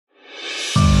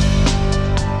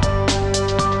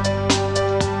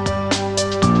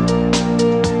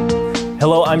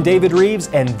Hello, I'm David Rives,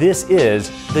 and this is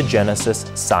the Genesis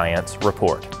Science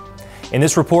Report. In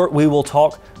this report, we will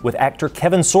talk with actor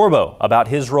Kevin Sorbo about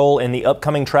his role in the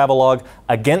upcoming travelogue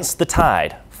Against the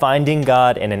Tide, Finding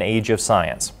God in an Age of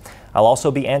Science. I'll also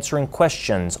be answering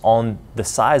questions on the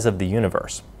size of the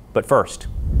universe. But first,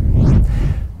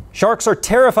 sharks are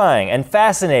terrifying and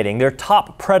fascinating. They're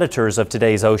top predators of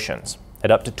today's oceans. At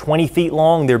up to 20 feet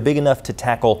long, they're big enough to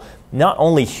tackle not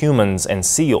only humans and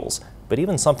seals, but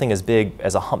even something as big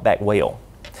as a humpback whale.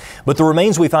 But the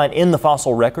remains we find in the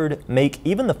fossil record make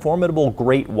even the formidable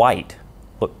great white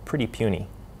look pretty puny.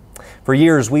 For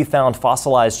years, we've found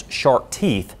fossilized shark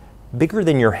teeth bigger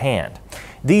than your hand.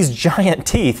 These giant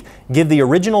teeth give the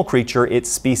original creature its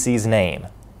species name,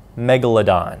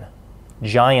 Megalodon,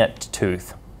 giant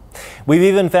tooth. We've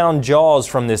even found jaws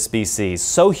from this species,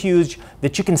 so huge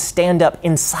that you can stand up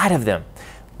inside of them.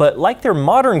 But like their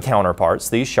modern counterparts,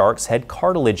 these sharks had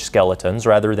cartilage skeletons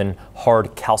rather than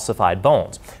hard calcified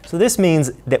bones. So this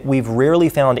means that we've rarely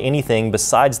found anything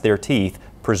besides their teeth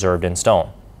preserved in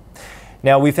stone.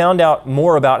 Now, we found out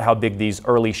more about how big these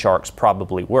early sharks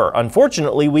probably were.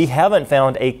 Unfortunately, we haven't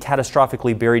found a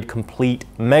catastrophically buried complete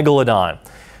megalodon.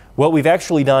 What we've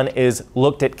actually done is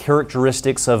looked at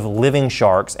characteristics of living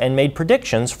sharks and made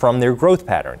predictions from their growth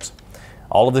patterns.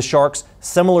 All of the sharks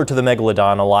similar to the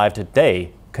megalodon alive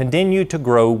today continue to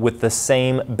grow with the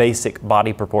same basic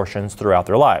body proportions throughout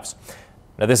their lives.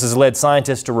 Now, this has led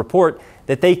scientists to report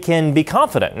that they can be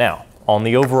confident now on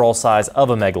the overall size of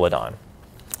a megalodon.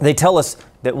 They tell us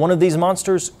that one of these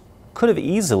monsters could have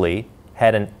easily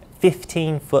had a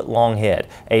 15-foot long head,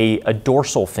 a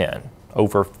dorsal fin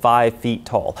over 5 feet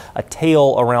tall, a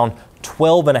tail around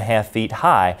 12.5 feet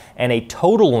high, and a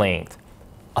total length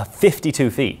of 52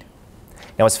 feet.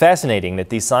 Now, it's fascinating that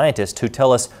these scientists who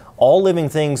tell us all living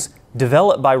things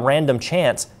developed by random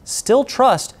chance still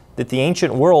trust that the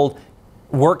ancient world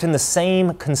worked in the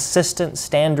same consistent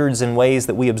standards and ways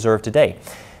that we observe today.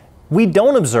 We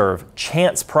don't observe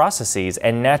chance processes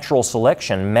and natural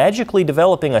selection magically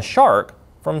developing a shark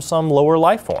from some lower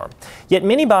life form. Yet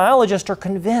many biologists are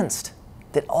convinced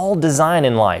that all design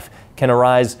in life can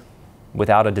arise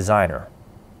without a designer.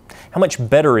 How much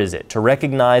better is it to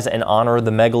recognize and honor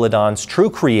the megalodon's true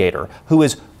creator, who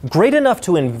is great enough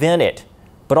to invent it,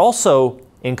 but also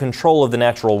in control of the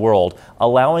natural world,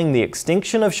 allowing the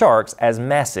extinction of sharks as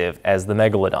massive as the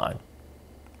megalodon?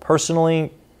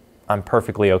 Personally, I'm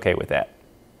perfectly okay with that.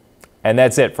 And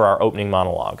that's it for our opening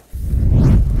monologue.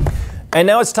 And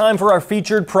now it's time for our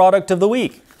featured product of the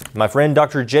week. My friend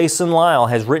Dr. Jason Lisle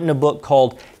has written a book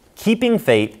called Keeping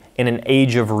Faith in an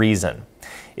Age of Reason.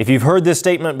 If you've heard this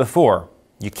statement before,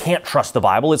 you can't trust the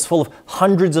Bible, it's full of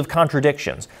hundreds of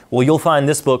contradictions. Well, you'll find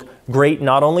this book great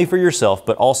not only for yourself,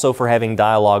 but also for having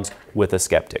dialogues with a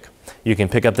skeptic. You can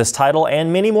pick up this title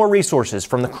and many more resources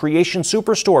from the Creation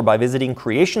Superstore by visiting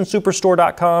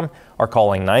creationsuperstore.com or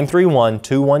calling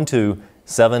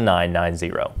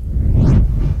 931-212-7990.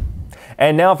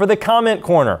 And now for the comment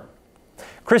corner.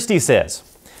 Christy says,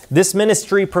 this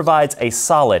ministry provides a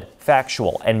solid,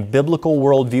 factual, and biblical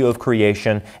worldview of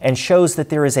creation and shows that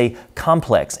there is a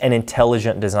complex and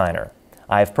intelligent designer.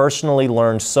 I have personally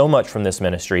learned so much from this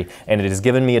ministry, and it has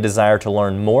given me a desire to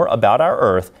learn more about our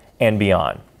earth and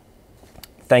beyond.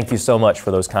 Thank you so much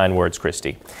for those kind words,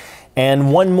 Christy.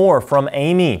 And one more from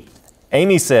Amy.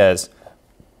 Amy says,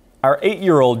 our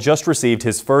 8-year-old just received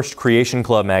his first Creation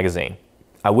Club magazine.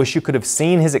 I wish you could have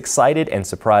seen his excited and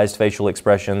surprised facial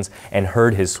expressions and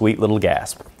heard his sweet little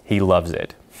gasp. He loves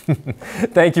it.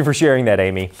 Thank you for sharing that,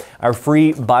 Amy. Our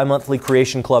free bi-monthly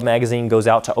Creation Club magazine goes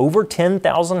out to over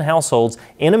 10,000 households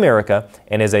in America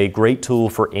and is a great tool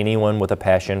for anyone with a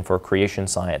passion for creation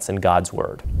science and God's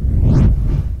Word.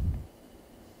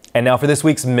 And now for this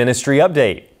week's ministry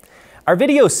update. Our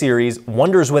video series,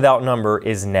 Wonders Without Number,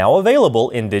 is now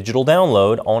available in digital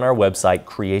download on our website,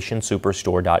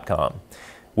 creationsuperstore.com.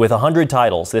 With 100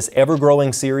 titles, this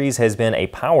ever-growing series has been a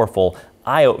powerful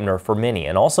eye-opener for many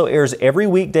and also airs every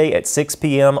weekday at 6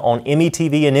 p.m. on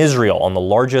METV in Israel, on the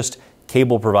largest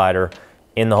cable provider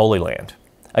in the Holy Land.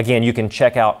 Again, you can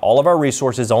check out all of our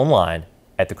resources online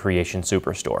at the Creation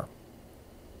Superstore.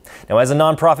 Now, as a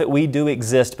nonprofit, we do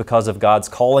exist because of God's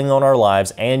calling on our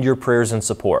lives and your prayers and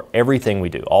support. Everything we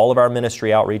do, all of our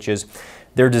ministry outreaches,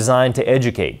 they're designed to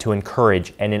educate, to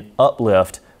encourage, and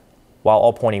uplift, while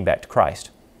all pointing back to Christ.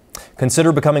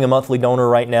 Consider becoming a monthly donor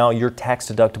right now. Your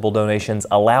tax-deductible donations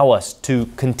allow us to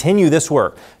continue this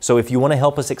work. So if you want to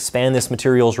help us expand this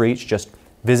material's reach, just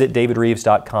visit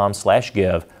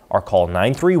davidrives.com/give or call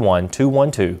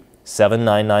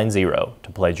 931-212-7990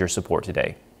 to pledge your support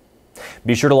today.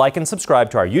 Be sure to like and subscribe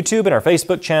to our YouTube and our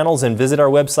Facebook channels, and visit our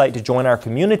website to join our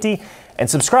community, and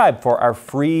subscribe for our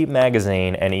free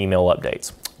magazine and email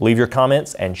updates. Leave your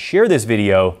comments and share this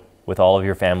video with all of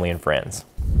your family and friends.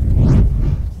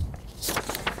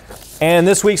 And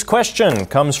this week's question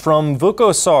comes from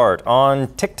Vukosart on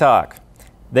TikTok.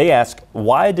 They ask,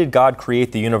 why did God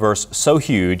create the universe so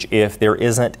huge if there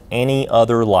isn't any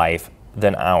other life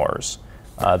than ours?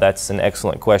 That's an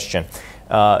excellent question.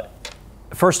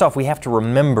 First off, we have to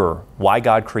remember why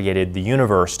God created the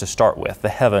universe to start with, the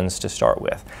heavens to start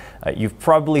with. You've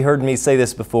probably heard me say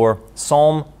this before.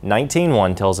 Psalm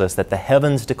 19:1 tells us that the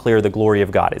heavens declare the glory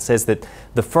of God. It says that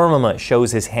the firmament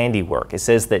shows His handiwork. It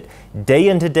says that day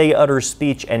unto day utters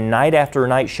speech, and night after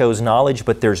night shows knowledge,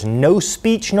 but there's no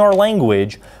speech nor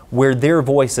language where their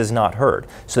voice is not heard.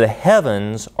 So the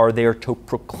heavens are there to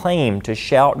proclaim, to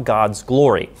shout God's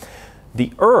glory.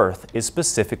 The earth is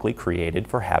specifically created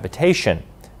for habitation.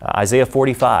 Isaiah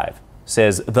 45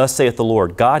 says, "Thus saith the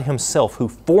Lord, God Himself, who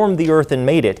formed the earth and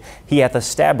made it, He hath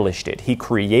established it. He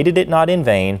created it not in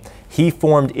vain. He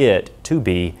formed it to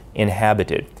be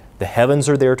inhabited." The heavens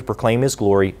are there to proclaim His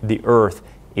glory. The earth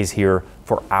is here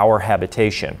for our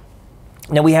habitation.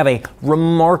 Now, we have a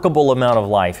remarkable amount of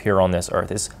life here on this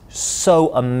earth. It's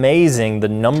so amazing, the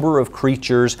number of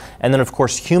creatures, and then of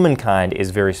course humankind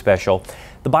is very special.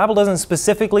 The Bible doesn't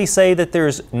specifically say that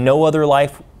there's no other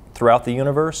life throughout the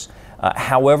universe.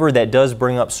 However, that does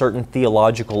bring up certain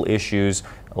theological issues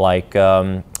like,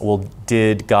 well,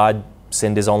 did God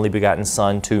send His only begotten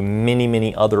Son to many,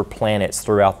 many other planets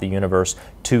throughout the universe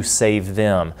to save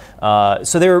them?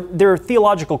 So there are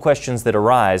theological questions that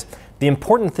arise. The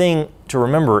important thing to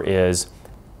remember is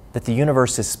that the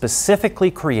universe is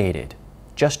specifically created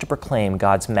just to proclaim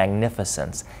God's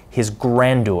magnificence, His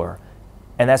grandeur,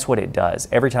 and that's what it does.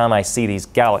 Every time I see these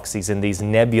galaxies and these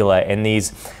nebula and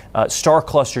these star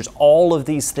clusters, all of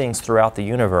these things throughout the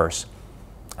universe,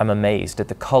 I'm amazed at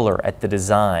the color, at the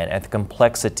design, at the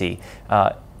complexity,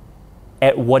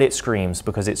 at what it screams,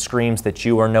 because it screams that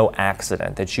you are no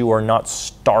accident, that you are not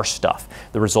star stuff,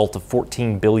 the result of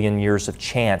 14 billion years of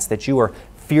chance, that you are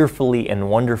fearfully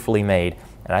and wonderfully made.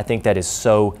 And I think that is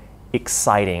so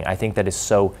exciting. I think that is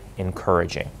so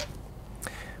encouraging.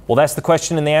 Well, that's the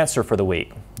question and the answer for the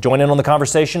week. Join in on the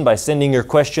conversation by sending your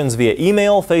questions via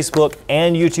email, Facebook,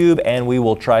 and YouTube, and we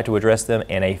will try to address them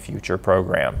in a future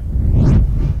program.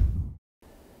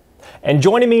 And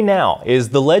joining me now is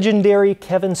the legendary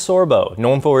Kevin Sorbo,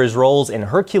 known for his roles in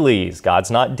Hercules, God's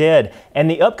Not Dead, and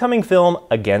the upcoming film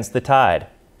Against the Tide.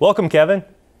 Welcome, Kevin.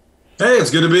 Hey,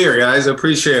 it's good to be here, guys. I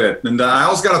appreciate it. And I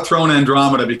always got to throw in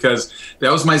Andromeda because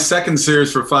that was my second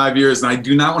series for 5 years, and I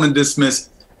do not want to dismiss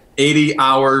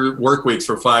 80-hour work weeks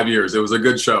for 5 years. It was a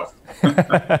good show.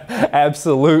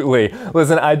 Absolutely.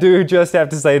 Listen, I do just have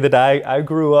to say that I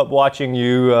grew up watching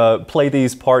you play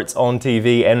these parts on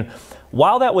TV, and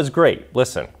while that was great,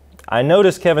 listen, I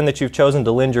noticed, Kevin, that you've chosen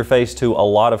to lend your face to a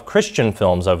lot of Christian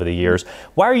films over the years.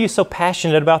 Why are you so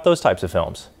passionate about those types of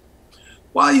films?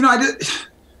 Well, Andrew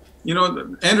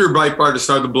Breitbart, who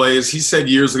started The Blaze, he said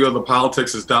years ago the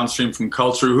politics is downstream from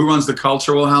culture. Who runs the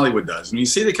culture? Well, Hollywood does. And you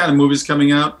see the kind of movies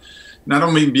coming out, and I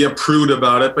don't mean be a prude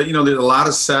about it, but there's a lot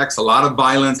of sex, a lot of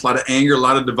violence, a lot of anger, a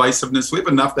lot of divisiveness. We have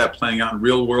enough of that playing out in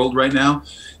real world right now.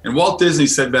 And Walt Disney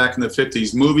said back in the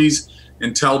 50s, movies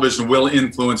and television will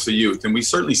influence the youth. And we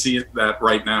certainly see that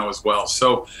right now as well.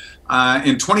 So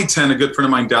in 2010, a good friend of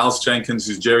mine, Dallas Jenkins,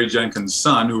 who's Jerry Jenkins'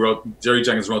 son, Jerry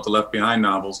Jenkins wrote the Left Behind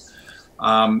novels,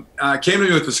 came to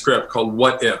me with a script called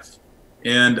What If?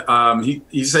 And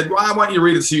he said, well, I want you to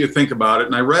read it so you think about it.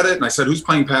 And I read it and I said, who's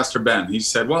playing Pastor Ben? He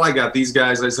said, well, I got these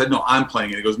guys. I said, no, I'm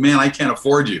playing it. He goes, man, I can't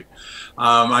afford you.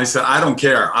 I said, I don't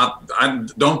care.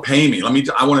 Don't pay me.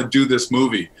 I want to do this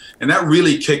movie. And that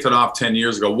really kicked it off 10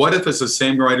 years ago. What If it's the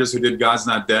same writers who did God's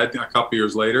Not Dead a couple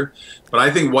years later? But I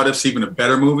think What If's even a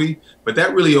better movie. But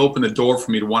that really opened the door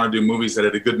for me to want to do movies that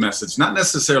had a good message. Not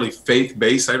necessarily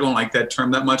faith-based. I don't like that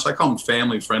term that much. I call them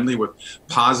family-friendly with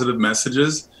positive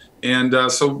messages. And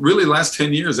so really last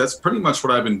 10 years, that's pretty much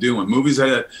what I've been doing. Movies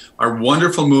that are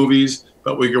wonderful movies,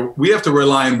 but we have to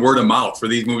rely on word of mouth for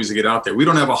these movies to get out there. We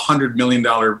don't have $100 million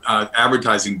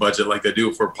advertising budget like they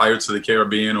do for Pirates of the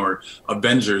Caribbean or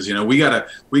Avengers. We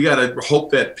gotta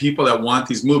hope that people that want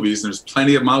these movies, and there's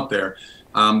plenty of them out there,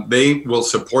 they will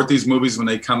support these movies when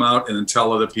they come out and then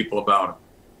tell other people about them.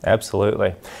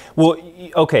 Absolutely. Well,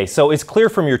 okay, so it's clear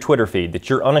from your Twitter feed that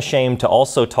you're unashamed to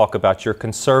also talk about your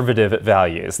conservative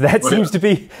values. That seems to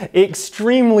be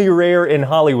extremely rare in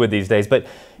Hollywood these days. But,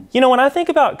 when I think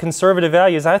about conservative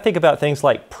values, I think about things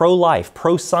like pro-life,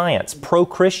 pro-science,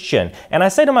 pro-Christian. And I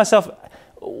say to myself,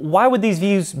 why would these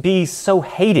views be so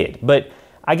hated? But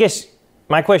I guess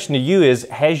my question to you is,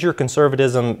 has your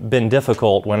conservatism been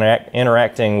difficult when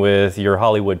interacting with your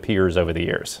Hollywood peers over the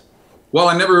years? Well,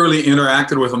 I never really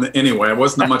interacted with them anyway. I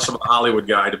wasn't much of a Hollywood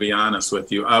guy, to be honest with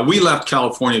you. We left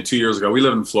California 2 years ago. We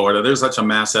live in Florida. There's such a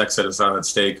mass exodus out of that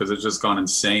state because it's just gone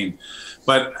insane.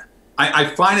 But I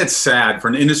find it sad for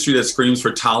an industry that screams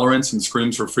for tolerance and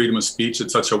screams for freedom of speech.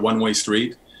 It's such a one-way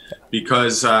street.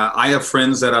 Because I have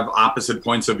friends that have opposite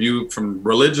points of view from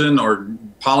religion or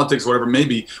politics, whatever it may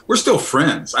be. We're still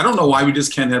friends. I don't know why we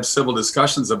just can't have civil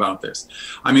discussions about this.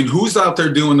 I mean, who's out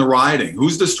there doing the rioting?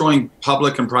 Who's destroying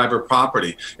public and private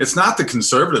property? It's not the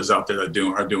conservatives out there that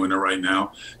are doing it right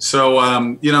now. So,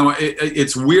 you know,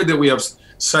 it's weird that we have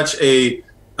such a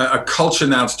culture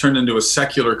now. It's turned into a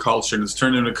secular culture, and it's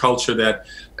turned into a culture that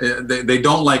they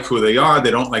don't like who they are. They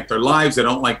don't like their lives. They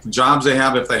don't like the jobs they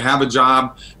have. If they have a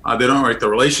job, they don't like the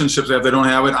relationships they have. They don't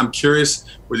have it. I'm curious,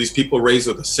 were these people raised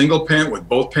with a single parent, with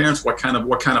both parents? What kind of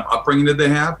upbringing did they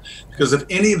have? Because if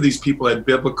any of these people had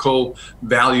biblical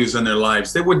values in their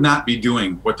lives, they would not be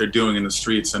doing what they're doing in the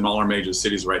streets in all our major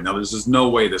cities right now. There's just no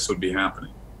way this would be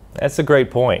happening. That's a great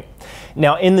point.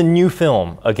 Now, in the new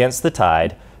film, Against the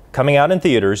Tide, coming out in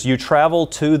theaters, you travel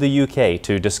to the UK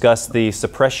to discuss the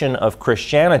suppression of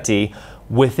Christianity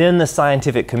within the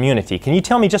scientific community. Can you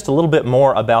tell me just a little bit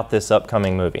more about this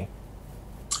upcoming movie?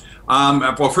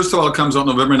 Well, first of all, it comes out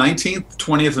November 19th,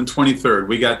 20th, and 23rd.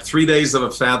 We got 3 days of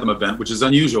a Fathom event, which is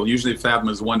unusual. Usually Fathom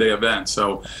is a one-day event.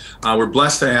 So we're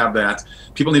blessed to have that.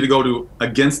 People need to go to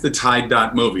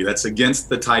againstthetide.movie. That's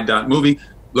againstthetide.movie.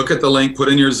 Look at the link, put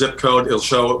in your zip code. It'll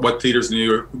show what theaters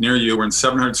near you. We're in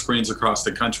 700 screens across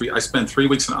the country. I spent 3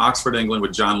 weeks in Oxford, England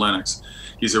with John Lennox.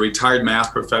 He's a retired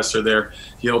math professor there.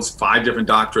 He holds 5 different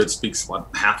doctorates, speaks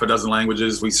half a dozen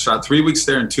languages. We shot 3 weeks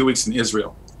there and 2 weeks in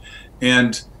Israel.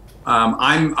 And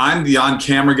I'm the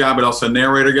on-camera guy, but also a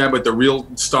narrator guy, but the real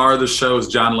star of the show is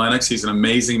John Lennox. He's an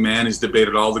amazing man. He's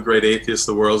debated all the great atheists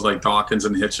of the world, like Dawkins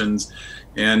and Hitchens.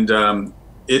 And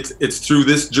it's through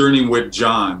this journey with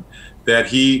John that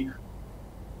he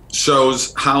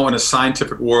shows how in a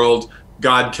scientific world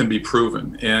God can be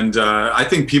proven. And I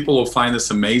think people will find this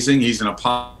amazing. He's an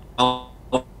apologist.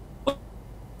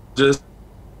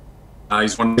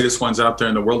 He's one of the biggest ones out there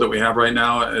in the world that we have right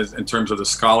now in terms of the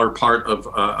scholar part of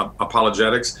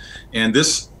apologetics. And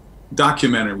this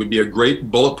documentary would be a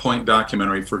great bullet point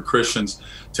documentary for Christians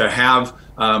to have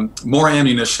more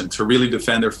ammunition to really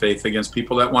defend their faith against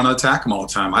people that want to attack them all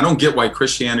the time. I don't get why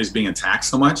Christianity is being attacked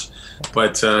so much,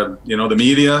 but you know, the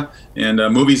media and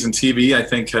movies and TV, I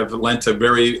think, have lent a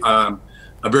very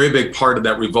big part of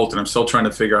that revolt, and I'm still trying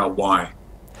to figure out why.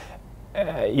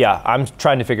 Yeah, I'm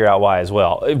trying to figure out why as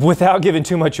well. Without giving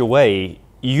too much away,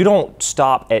 you don't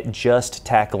stop at just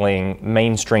tackling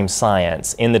mainstream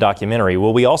science in the documentary.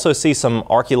 Will we also see some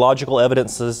archaeological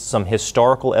evidences, some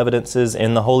historical evidences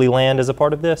in the Holy Land as a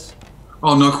part of this?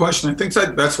 Oh, no question. I think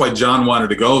that's why John wanted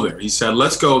to go there. He said,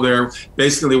 let's go there,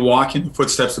 basically walk in the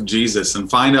footsteps of Jesus and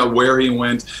find out where he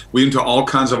went. We went to all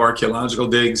kinds of archaeological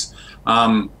digs.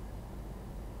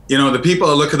 You know, the people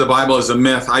that look at the Bible as a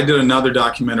myth, I did another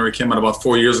documentary, came out about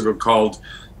 4 years ago, called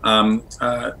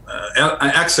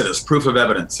Exodus, Proof of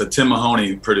Evidence, that Tim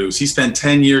Mahoney produced. He spent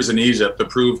 10 years in Egypt to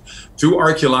prove through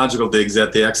archaeological digs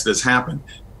that the Exodus happened,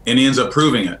 and he ends up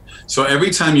proving it. So every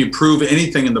time you prove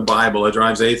anything in the Bible, it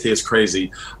drives atheists crazy.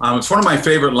 It's one of my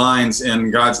favorite lines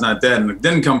in God's Not Dead, and it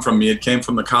didn't come from me. It came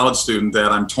from the college student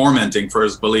that I'm tormenting for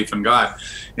his belief in God.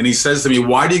 And he says to me,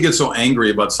 why do you get so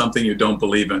angry about something you don't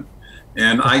believe in?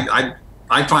 And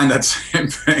I find that same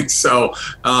thing. So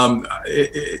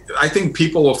I think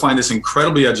people will find this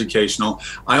incredibly educational.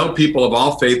 I hope people of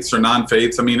all faiths or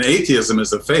non-faiths, I mean, atheism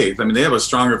is a faith. I mean, they have a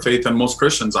stronger faith than most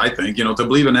Christians, I think. You know, to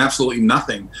believe in absolutely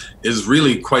nothing is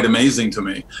really quite amazing to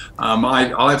me. All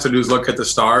I have to do is look at the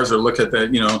stars or look at the,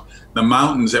 you know, the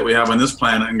mountains that we have on this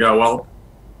planet and go, well,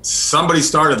 somebody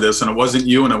started this and it wasn't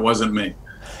you and it wasn't me.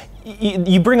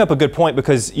 You bring up a good point,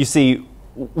 because you see,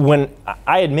 when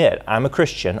I admit I'm a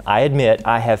Christian, I admit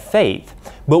I have faith,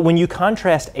 but when you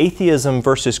contrast atheism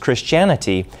versus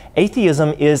Christianity,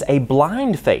 atheism is a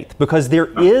blind faith because there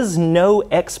is no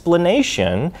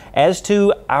explanation as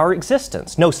to our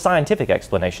existence, no scientific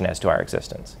explanation as to our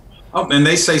existence. Oh, and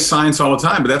they say science all the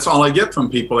time, but that's all I get from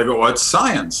people. They go, well, it's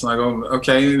science. And I go,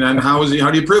 okay, and how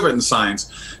do you prove it in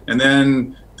science? And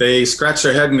then they scratch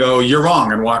their head and go, you're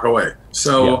wrong, and walk away.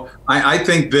 So yeah. I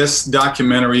think this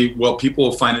documentary, well, people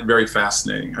will find it very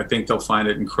fascinating. I think they'll find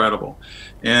it incredible.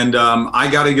 And I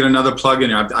got to get another plug in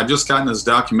here. I've just gotten this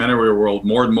documentary world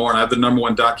more and more. And I have the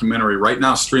 #1 documentary right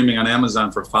now streaming on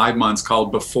Amazon for 5 months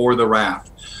called Before the Wrath.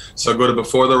 So go to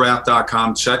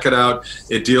beforethewrath.com, check it out.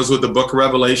 It deals with the book of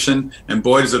Revelation, and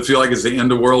boy, does it feel like it's the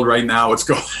end of the world right now. It's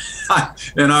going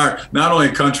in our, not only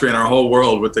country, in our whole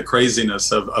world, with the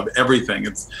craziness of everything.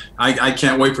 I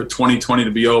can't wait for 2020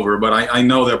 to be over, but I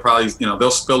know they'll probably,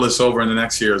 they'll spill this over in the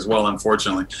next year as well,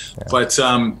 unfortunately. Yeah.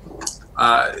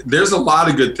 But there's a lot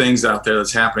of good things out there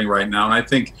that's happening right now. And I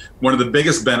think one of the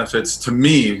biggest benefits to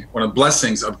me, one of the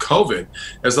blessings of COVID,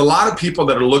 is a lot of people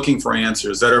that are looking for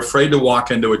answers, that are afraid to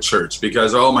walk into a church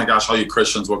because, oh my gosh, all you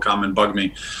Christians will come and bug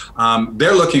me.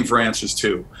 They're looking for answers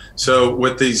too. So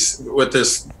with this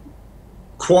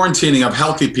quarantining of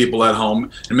healthy people at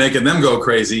home and making them go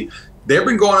crazy, they've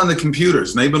been going on the computers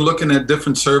and they've been looking at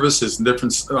different services and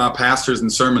different pastors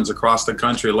and sermons across the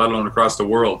country, let alone across the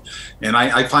world. And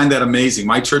I find that amazing.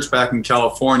 My church back in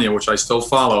California, which I still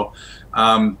follow,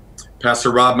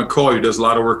 Pastor Rob McCoy, who does a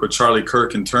lot of work with Charlie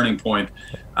Kirk and Turning Point,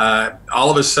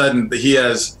 all of a sudden he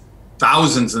has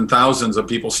thousands and thousands of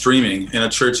people streaming in a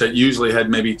church that usually had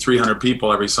maybe 300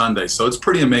 people every Sunday. So it's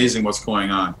pretty amazing what's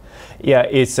going on. Yeah,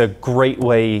 it's a great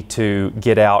way to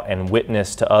get out and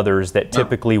witness to others that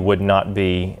typically would not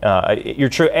be. You're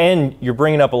true, and you're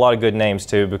bringing up a lot of good names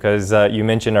too, because you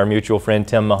mentioned our mutual friend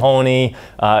Tim Mahoney,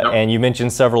 and you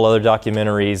mentioned several other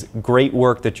documentaries. Great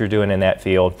work that you're doing in that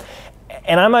field.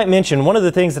 And I might mention one of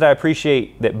the things that I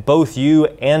appreciate that both you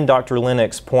and Dr.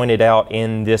 Lennox pointed out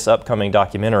in this upcoming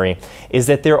documentary is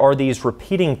that there are these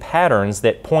repeating patterns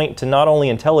that point to not only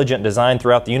intelligent design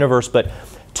throughout the universe, but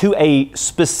to a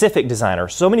specific designer.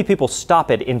 So many people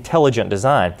stop at intelligent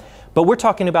design, but we're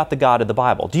talking about the God of the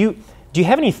Bible. Do you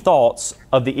have any thoughts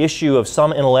of the issue of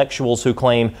some intellectuals who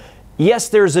claim, yes,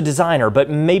 there's a designer, but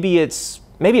maybe it's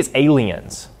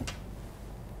aliens?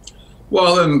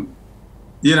 Well,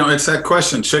 it's that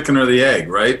question, chicken or the egg,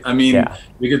 right? I mean,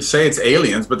 you could say it's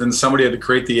aliens, but then somebody had to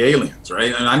create the aliens,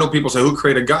 right? And I know people say, who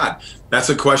created God? That's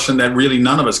a question that really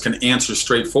none of us can answer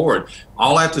straightforward.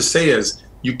 All I have to say is,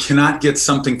 you cannot get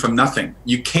something from nothing.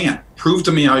 You can't. Prove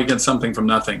to me how you get something from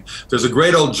nothing. There's a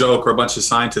great old joke where a bunch of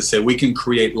scientists say, we can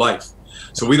create life.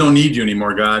 So we don't need you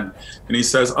anymore, God. And he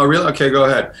says, oh, really? Okay, go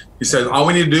ahead. He says, all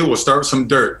we need to do, we'll start with some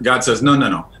dirt. God says,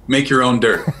 no. Make your own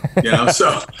dirt.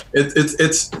 So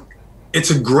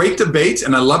it's a great debate,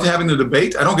 and I love having the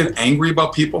debate. I don't get angry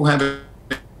about people having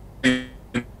a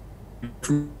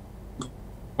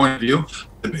point of view.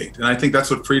 Debate. And I think that's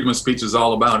what freedom of speech is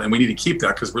all about, and we need to keep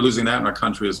that because we're losing that in our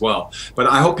country as well. But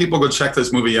I hope people go check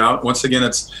this movie out. Once again,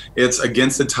 it's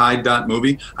Against the Tide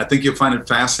movie. I think you'll find it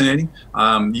fascinating.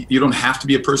 You don't have to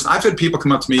be a person. I've had people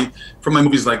come up to me from my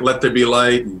movies like Let There Be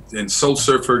Light and Soul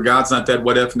Surfer, God's Not Dead,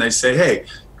 What If, and they say, hey,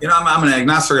 I'm an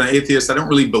agnostic or an atheist. I don't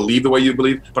really believe the way you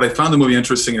believe, but I found the movie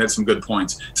interesting and had some good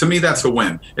points. To me, that's a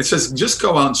win. It's just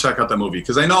go out and check out the movie,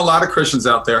 because I know a lot of Christians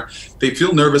out there, they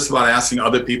feel nervous about asking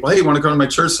other people, hey, you want to go to my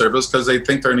church service, because they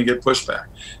think they're going to get pushback.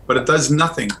 But it does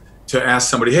nothing to ask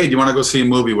somebody, hey, do you want to go see a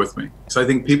movie with me? So I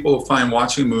think people will find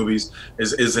watching movies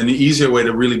is an easier way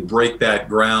to really break that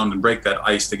ground and break that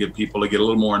ice to get people to get a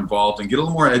little more involved and get a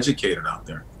little more educated out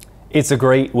there. It's a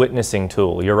great witnessing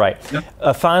tool, you're right.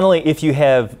 Yep. Finally, if you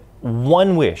have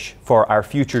one wish for our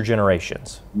future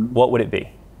generations, what would it be?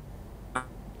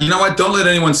 You know what? Don't let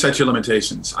anyone set your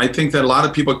limitations. I think that a lot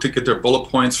of people get their bullet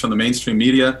points from the mainstream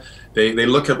media. They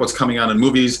look at what's coming out in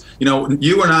movies.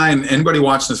 You and I and anybody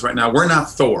watching this right now, we're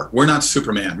not Thor. We're not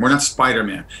Superman. We're not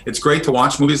Spider-Man. It's great to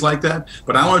watch movies like that,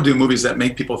 but I want to do movies that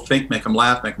make people think, make them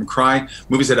laugh, make them cry,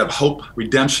 movies that have hope,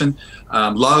 redemption,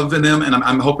 love in them. And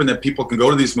I'm hoping that people can go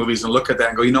to these movies and look at that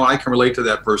and go, I can relate to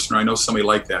that person, or I know somebody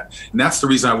like that. And that's the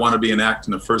reason I want to be an actor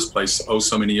in the first place,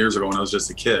 so many years ago when I was just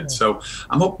a kid. So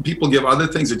I'm hoping people give other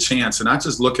things a chance and not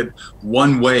just look at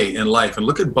one way in life and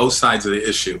look at both sides of the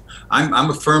issue. I'm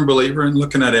a firm believer in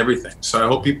looking at everything. So I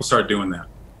hope people start doing that.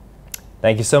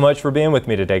 Thank you so much for being with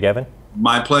me today, Kevin.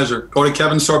 My pleasure. Go to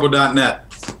kevinsorbo.net.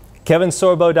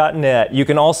 kevinsorbo.net. You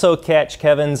can also catch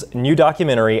Kevin's new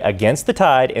documentary, Against the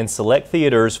Tide, in select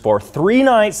theaters for 3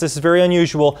 nights. This is very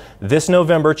unusual. This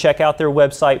November. Check out their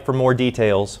website for more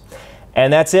details.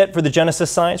 And that's it for the Genesis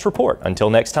Science Report.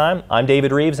 Until next time, I'm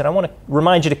David Rives, and I want to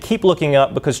remind you to keep looking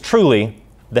up, because truly,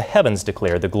 the heavens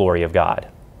declare the glory of God.